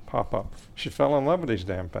 okay, pop up. She fell in love with these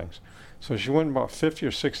damn things. So she went and bought 50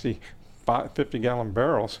 or 60 50-gallon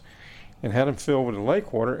barrels and had them filled with the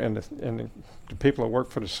lake water, and the people that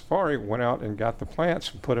worked for the safari went out and got the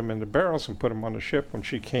plants and put them in the barrels and put them on the ship when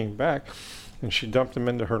she came back, and she dumped them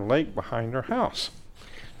into her lake behind her house.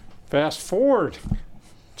 Fast forward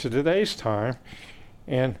to today's time,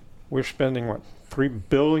 and we're spending, what, $3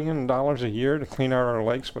 billion a year to clean out our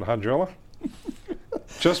lakes with hydrilla?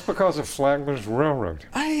 Just because of Flagler's Railroad.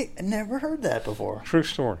 I never heard that before. True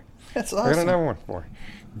story. That's I got awesome. another one for you.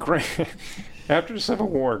 Grant, after the Civil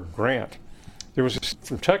War, Grant, there was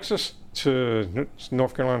from Texas to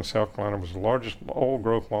North Carolina, South Carolina, was the largest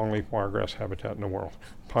old-growth longleaf wiregrass habitat in the world.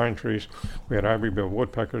 Pine trees. We had ivory-billed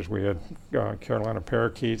woodpeckers. We had Carolina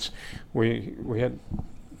parakeets. We had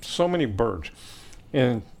so many birds,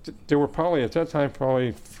 and there were probably at that time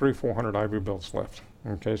 300-400 ivory-bills left.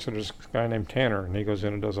 Okay, so there's a guy named Tanner, and he goes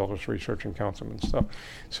in and does all this research and counts them and stuff.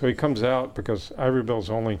 So he comes out because ivory-bills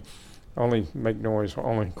only make noise,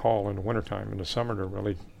 only call in the wintertime. In the summer,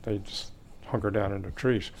 they just hunker down in the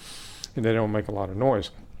trees, and they don't make a lot of noise.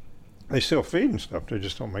 They still feed and stuff, they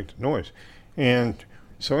just don't make the noise. And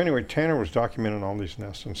so anyway, Tanner was documenting all these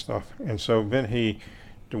nests and stuff, and so then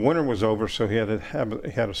the winter was over, so he had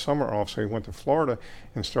a summer off, so he went to Florida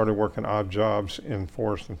and started working odd jobs in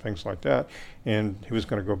forest and things like that, and he was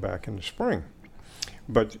going to go back in the spring.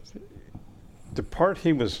 But the part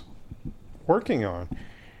he was working on,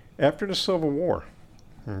 after the Civil War,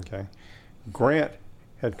 okay, Grant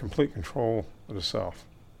had complete control of the South.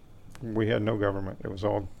 We had no government. It was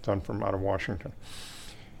all done from out of Washington.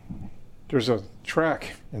 There's a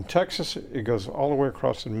track in Texas. It goes all the way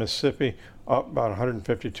across the Mississippi, up about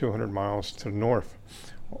 150, 200 miles to the north.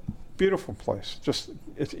 Beautiful place.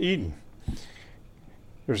 It's Eden.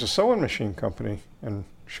 There's a sewing machine company in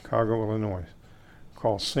Chicago, Illinois,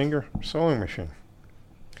 called Singer Sewing Machine.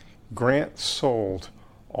 Grant sold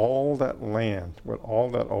all that land with all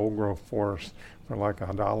that old growth forest for like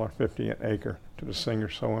 $1.50 an acre to the Singer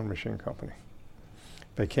Sewing Machine Company.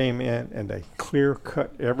 They came in and they clear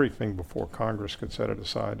cut everything before Congress could set it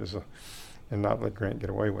aside and not let Grant get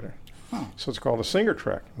away with it. Huh. So it's called a Singer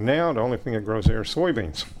Tract. Now the only thing that grows there is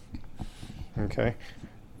soybeans. Okay.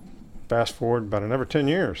 Fast forward about another 10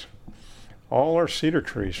 years. All our cedar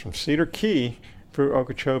trees from Cedar Key through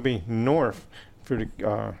Okeechobee north through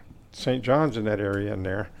the St. John's in that area in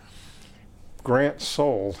there, Grant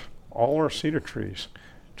sold all our cedar trees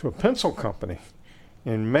to a pencil company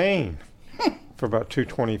in Maine for about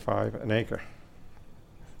 $2.25 an acre.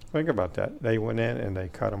 Think about that. They went in and they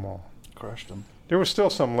cut them all. Crushed them. There was still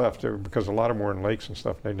some left there because a lot of them were in lakes and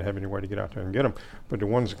stuff. They didn't have any way to get out there and get them. But the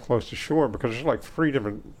ones close to shore, because there's like 3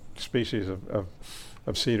 different species of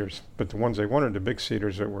cedars. But the ones they wanted, the big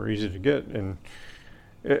cedars that were easy to get, and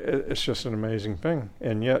it's just an amazing thing.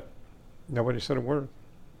 And yet, nobody said a word.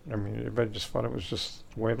 I mean, everybody just thought it was just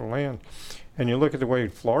the way of the land. And you look at the way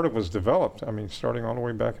Florida was developed, I mean, starting all the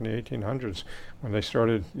way back in the 1800s, when they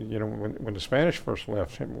started, when the Spanish first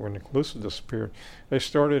left, when the Calusa disappeared, they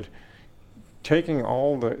started taking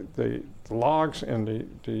all the logs and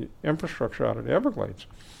the infrastructure out of the Everglades.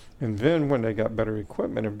 And then when they got better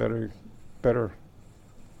equipment and better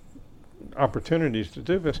opportunities to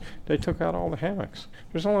do this, they took out all the hammocks.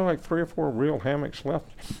 There's only like 3 or 4 real hammocks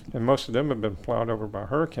left, and most of them have been plowed over by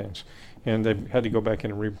hurricanes. And they had to go back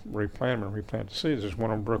in and replant them and replant the seeds. There's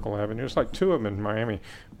one on Brickell Avenue. There's like 2 of them in Miami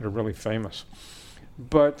that are really famous.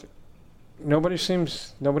 But nobody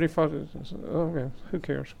thought, okay, who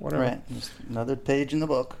cares, whatever. Right, just another page in the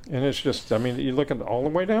book. And it's just, I mean, you look at all the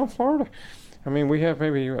way down Florida. I mean, we have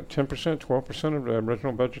maybe 10%, 12% of the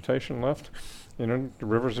original vegetation left. You know, the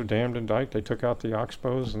rivers are dammed and diked. They took out the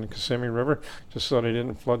Oxbows and the Kissimmee River just so they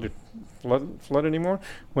didn't flood anymore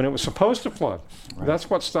when it was supposed to flood. Right. That's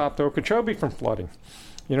what stopped Okeechobee from flooding.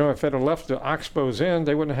 You know, if it had left the Oxbows in,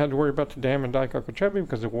 they wouldn't have had to worry about the dam and dike Okeechobee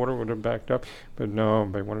because the water would have backed up. But no,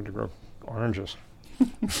 they wanted to grow oranges.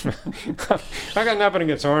 I got nothing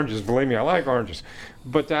against oranges, believe me, I like oranges.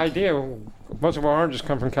 But the idea, most of our oranges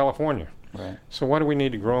come from California. Right. So why do we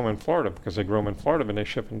need to grow them in Florida? Because they grow them in Florida and they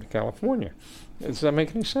ship them to California. Does that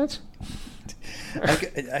make any sense?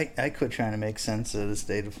 I quit trying to make sense of the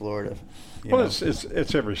state of Florida. Well,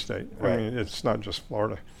 it's every state. Right. I mean, it's not just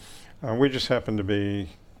Florida. We just happen to be,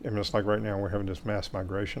 I mean, it's like right now we're having this mass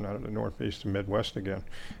migration out of the Northeast and Midwest again.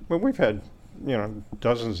 But we've had, you know,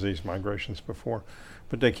 dozens of these migrations before,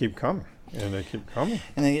 but they keep coming, and they keep coming.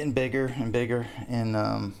 And they're getting bigger and bigger. And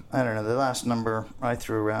I don't know, the last number I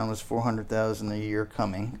threw around was 400,000 a year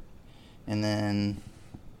coming. And then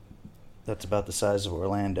that's about the size of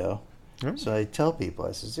Orlando. Yeah. So I tell people,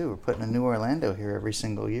 I says, dude, we're putting a new Orlando here every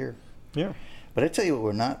single year. Yeah. But I tell you what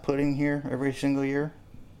we're not putting here every single year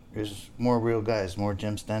is more real guys, more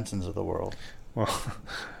Jim Stensons of the world. Well,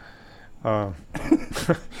 I'm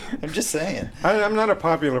just saying. I'm not a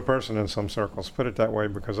popular person in some circles, put it that way,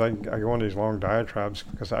 because I go on these long diatribes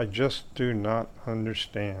because I just do not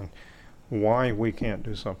understand why we can't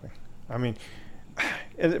do something. I mean,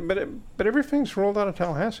 but everything's rolled out of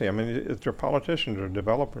Tallahassee. I mean, they're politicians or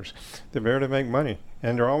developers. They're there to make money,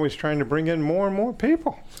 and they're always trying to bring in more and more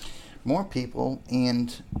people. More people,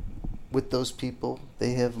 and with those people,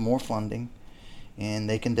 they have more funding, and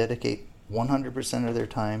they can dedicate 100% of their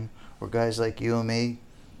time. Where guys like you and me,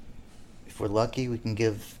 if we're lucky, we can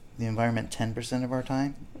give the environment 10% of our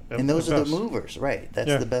time. Yep, and those the are best. the movers, right? That's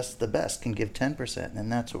Yeah. the best. The best can give 10%,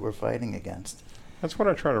 and that's what we're fighting against. That's what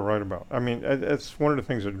I try to write about. I mean, it's one of the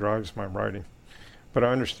things that drives my writing. But I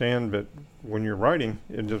understand that when you're writing,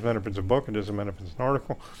 it doesn't matter if it's a book, it doesn't matter if it's an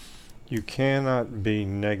article, you cannot be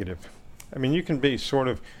negative. I mean, you can be sort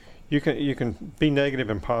of, you can be negative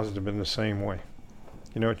and positive in the same way.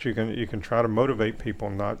 You know, you can try to motivate people,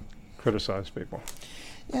 not criticize people.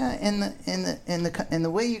 Yeah, in the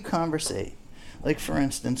way you conversate, like for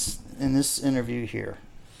instance, in this interview here,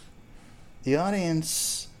 the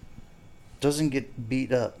audience doesn't get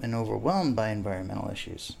beat up and overwhelmed by environmental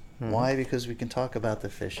issues. Mm-hmm. Why? Because we can talk about the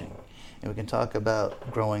fishing, and we can talk about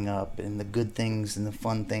growing up and the good things and the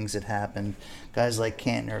fun things that happened. Guys like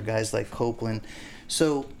Cantner, guys like Copeland.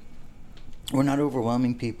 So we're not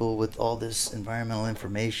overwhelming people with all this environmental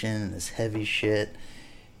information and this heavy shit.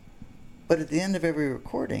 But at the end of every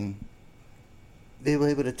recording, they were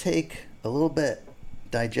able to take a little bit,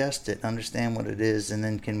 digest it, understand what it is, and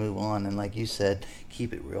then can move on. And like you said,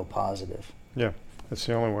 keep it real positive. Yeah, that's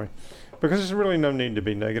the only way. Because there's really no need to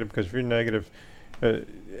be negative, because if you're negative,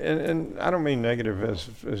 and I don't mean negative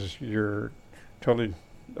as you're totally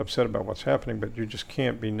upset about what's happening, but you just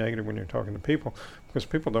can't be negative when you're talking to people, because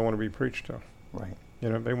people don't want to be preached to. Right. You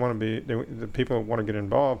know, they want to be, the people that want to get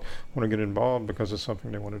involved because it's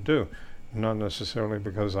something they want to do, not necessarily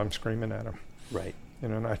because I'm screaming at them. Right. You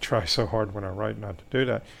know, and I try so hard when I write not to do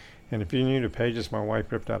that. And if you knew the pages my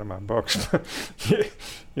wife ripped out of my books,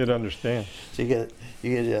 you'd understand. So you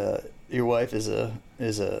get your wife is a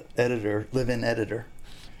editor, live-in editor.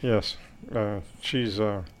 Yes, she's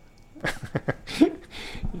a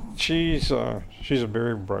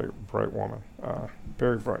very bright woman,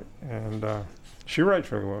 very bright, and she writes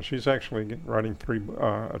really well. She's actually writing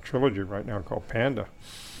a trilogy right now called Panda,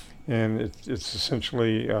 and it's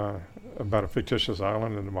essentially about a fictitious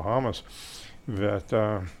island in the Bahamas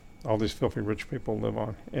that all these filthy rich people live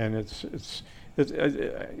on, and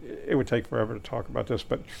it would take forever to talk about this,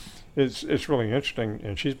 but it's really interesting,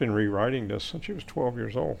 and she's been rewriting this since she was 12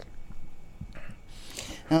 years old.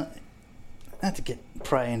 Now, not to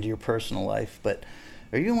pry into your personal life, but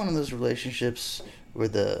are you in one of those relationships where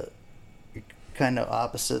the kind of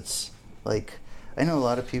opposites? Like, I know a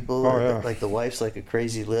lot of people, like the wife's like a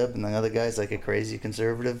crazy lib, and the other guy's like a crazy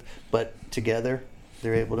conservative, but together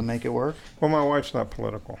they're able to make it work? Well, my wife's not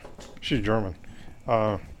political. She's German.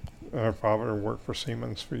 Her father worked for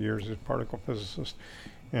Siemens for years as a particle physicist,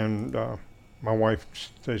 and my wife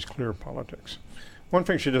stays clear of politics. One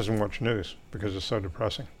thing, she doesn't watch news because it's so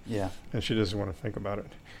depressing. Yeah. And she doesn't want to think about it.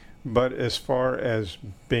 But as far as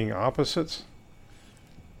being opposites,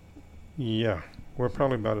 yeah, we're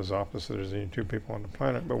probably about as opposite as any two people on the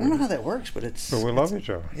planet. But I don't know how that works, but we love each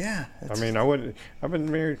other. Yeah. I mean, I've been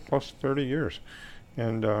married close to 30 years,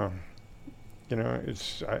 and you know,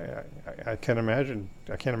 it's I can't imagine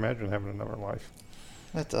having another life.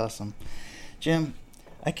 That's awesome. Jim,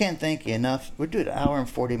 I can't thank you enough. We're doing an hour and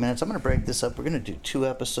 40 minutes. I'm going to break this up. We're going to do 2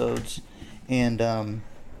 episodes. And I'm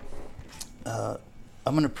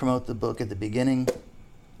going to promote the book at the beginning,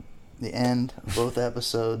 the end of both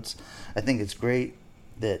episodes. I think it's great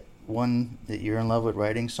that you're in love with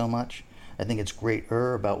writing so much. I think it's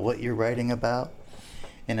greater about what you're writing about.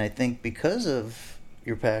 And I think because of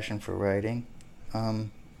your passion for writing,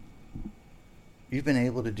 you've been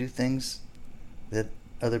able to do things that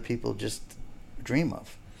other people just dream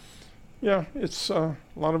of. Yeah, it's a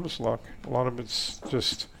lot of it's luck. A lot of it's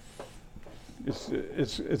just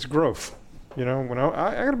it's growth. You know, when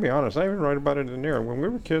I got to be honest, I even write about it in there. When we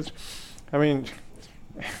were kids, I mean,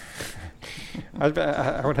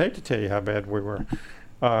 I would hate to tell you how bad we were.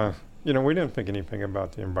 You know, we didn't think anything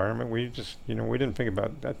about the environment. We just, we didn't think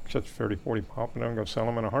about that. Just 30, 40 popping and go sell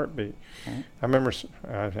them in a heartbeat. Mm-hmm. I remember,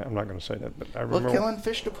 I'm not going to say that, but I remember. Well, killing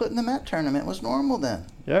fish to put in the Met tournament was normal then.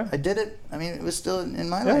 Yeah. I did it. I mean, it was still in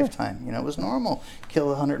my lifetime. You know, it was normal.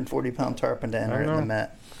 Kill a 140-pound tarpon to enter in the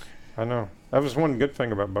Met. I know. That was one good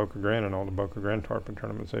thing about Boca Grande and all the Boca Grande tarpon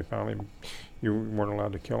tournaments. They finally, you weren't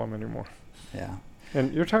allowed to kill them anymore. Yeah.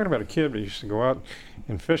 And you're talking about a kid that used to go out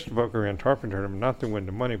and fish the Boca Grande tarpon tournament, not to win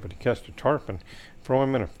the money, but to catch the tarpon, throw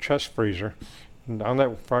him in a chest freezer. And on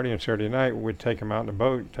that Friday and Saturday night, we'd take him out in a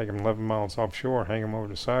boat, take him 11 miles offshore, hang him over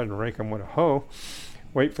the side, and rake him with a hoe,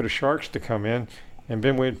 wait for the sharks to come in, and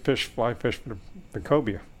then we'd fly fish for the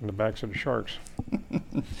cobia in the backs of the sharks.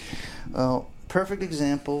 Well, perfect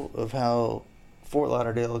example of how Fort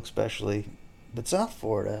Lauderdale especially, but South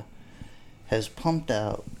Florida, has pumped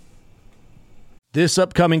out. This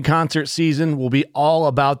upcoming concert season will be all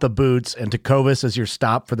about the boots, and Tecovas is your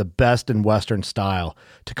stop for the best in Western style.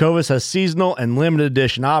 Tecovas has seasonal and limited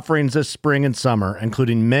edition offerings this spring and summer,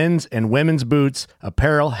 including men's and women's boots,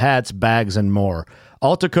 apparel, hats, bags, and more.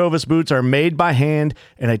 All Tecovas boots are made by hand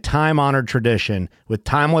in a time-honored tradition with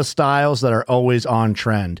timeless styles that are always on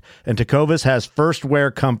trend. And Tecovas has first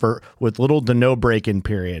wear comfort with little to no break-in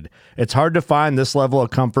period. It's hard to find this level of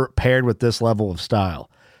comfort paired with this level of style.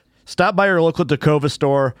 Stop by your local Tecovas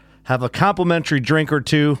store, have a complimentary drink or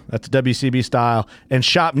two, that's WCB style, and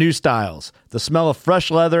shop new styles. The smell of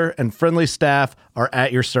fresh leather and friendly staff are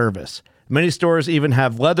at your service. Many stores even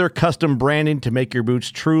have leather custom branding to make your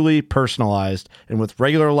boots truly personalized. And with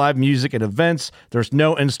regular live music and events, there's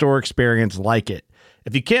no in-store experience like it.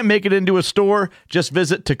 If you can't make it into a store, just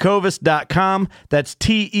visit tecovas.com. That's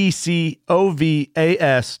TECOVAS.com.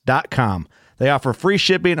 They offer free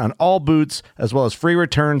shipping on all boots, as well as free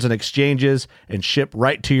returns and exchanges, and ship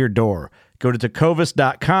right to your door. Go to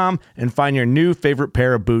tecovas.com and find your new favorite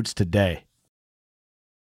pair of boots today.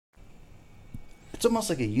 It's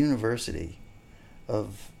almost like a university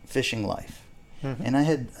of fishing life. Mm-hmm. And I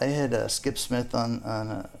had Skip Smith on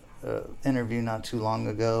a interview not too long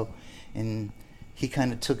ago, and he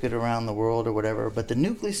kind of took it around the world or whatever. But the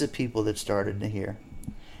nucleus of people that started here,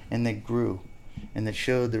 and they grew, and that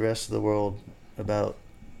showed the rest of the world about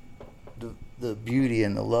the beauty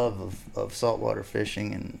and the love of saltwater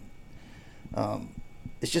fishing, and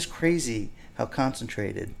it's just crazy how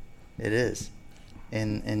concentrated it is,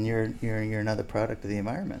 and you're another product of the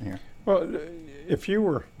environment here. Well, if you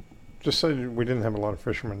were, just say we didn't have a lot of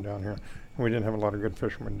fishermen down here, and we didn't have a lot of good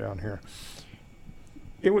fishermen down here,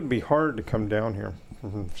 it would be hard to come down here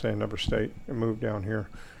from, say, another state and move down here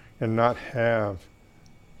and not have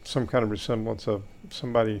some kind of resemblance of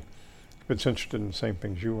somebody that's interested in the same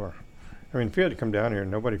things you are. I mean, if you had to come down here and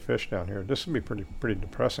nobody fished down here, this would be pretty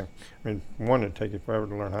depressing. I mean, one, it'd take you forever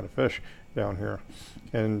to learn how to fish down here,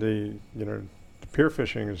 and the pier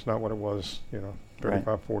fishing is not what it was 35,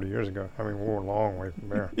 right. 40 years ago. I mean, we're a long way from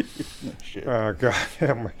there. God,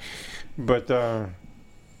 yeah, but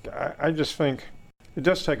I just think it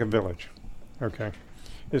does take a village. Okay,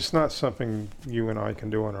 it's not something you and I can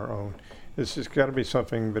do on our own. It's got to be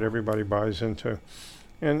something that everybody buys into,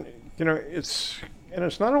 and it's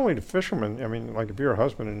not only the fishermen. I mean, like if you're a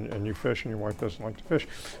husband and you fish and your wife doesn't like to fish,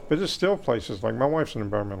 but there's still places like my wife's an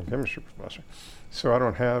environmental chemistry professor, so I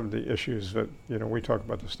don't have the issues that we talk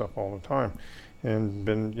about this stuff all the time. And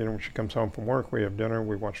then when she comes home from work, we have dinner,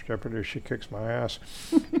 we watch Jeopardy, she kicks my ass.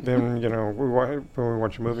 Then we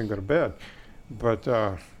watch a movie and go to bed. But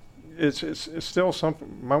it's still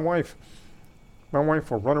something. My wife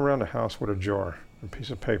will run around the house with a jar, a piece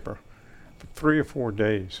of paper, for 3 or 4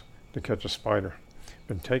 days to catch a spider,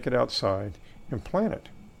 then take it outside and plant it.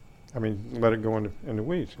 I mean, let it go in the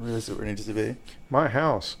weeds. That's what it needs to be. My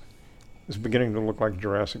house is beginning to look like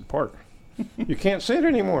Jurassic Park. You can't see it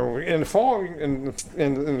anymore. In the fall, in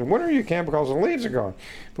the winter you can because the leaves are gone.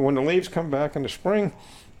 But when the leaves come back in the spring,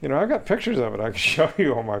 I've got pictures of it I can show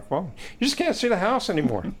you on my phone. You just can't see the house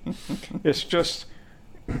anymore. It's just,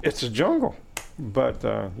 it's a jungle, but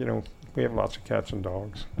you know, we have lots of cats and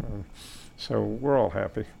dogs, so we're all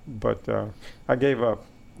happy. But I gave up,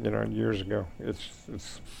 you know, years ago.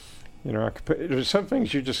 It's you know, there's some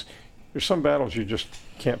things there's some battles you just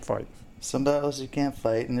can't fight. Some battles you can't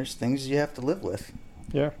fight, and there's things you have to live with.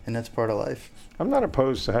 Yeah. And that's part of life. I'm not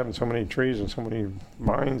opposed to having so many trees and so many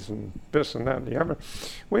vines and this and that and the other.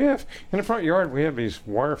 We have, in the front yard, we have these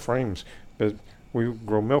wire frames that we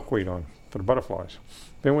grow milkweed on for the butterflies.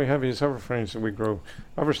 Then we have these other frames that we grow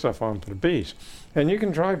other stuff on for the bees. And you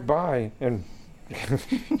can drive by and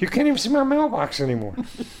you can't even see my mailbox anymore.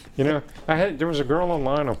 You know, there was a girl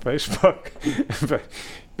online on Facebook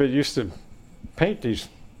but used to paint these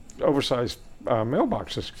oversized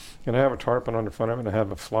mailboxes, and I have a tarpon on the front of it, and I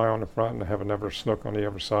have a fly on the front, and I have another snook on the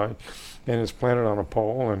other side, and it's planted on a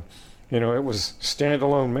pole, and you know, it was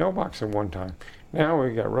standalone mailbox at one time. Now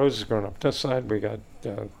we got roses growing up this side. We got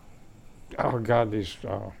oh god, these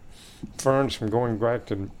ferns from going back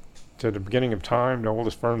to the beginning of time, the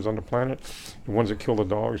oldest ferns on the planet, the ones that kill the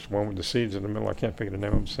dogs, the one with the seeds in the middle. I can't think of the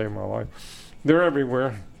name of them to save my life. They're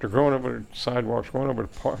everywhere. They're growing over the sidewalks, going over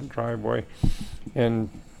the driveway, and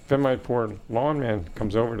then my poor lawn man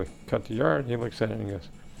comes over to cut the yard. He looks at it and he goes,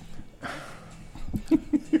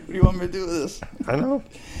 What do you want me to do with this? I know.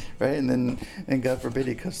 Right? And God forbid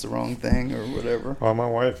he cuts the wrong thing or whatever. Well, my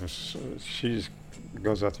wife, she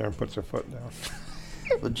goes out there and puts her foot down.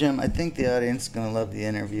 Well, Jim, I think the audience is going to love the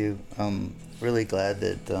interview. I'm really glad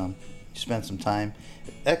that you spent some time.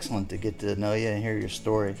 Excellent to get to know you and hear your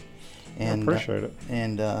story. And, I appreciate it.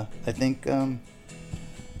 And I think,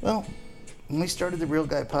 well, when we started the Real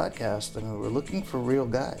Guy podcast, I mean, we're looking for real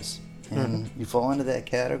guys. And you fall into that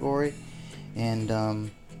category.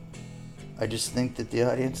 And I just think that the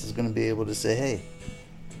audience is going to be able to say, hey,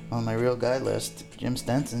 on my Real Guy list, Jim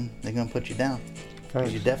Stenson, they're going to put you down.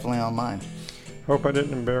 Because you're definitely on mine. Hope I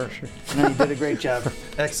didn't embarrass you. No, you did a great job.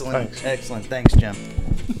 Excellent. Thanks. Excellent. Thanks, Jim.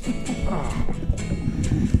 Oh.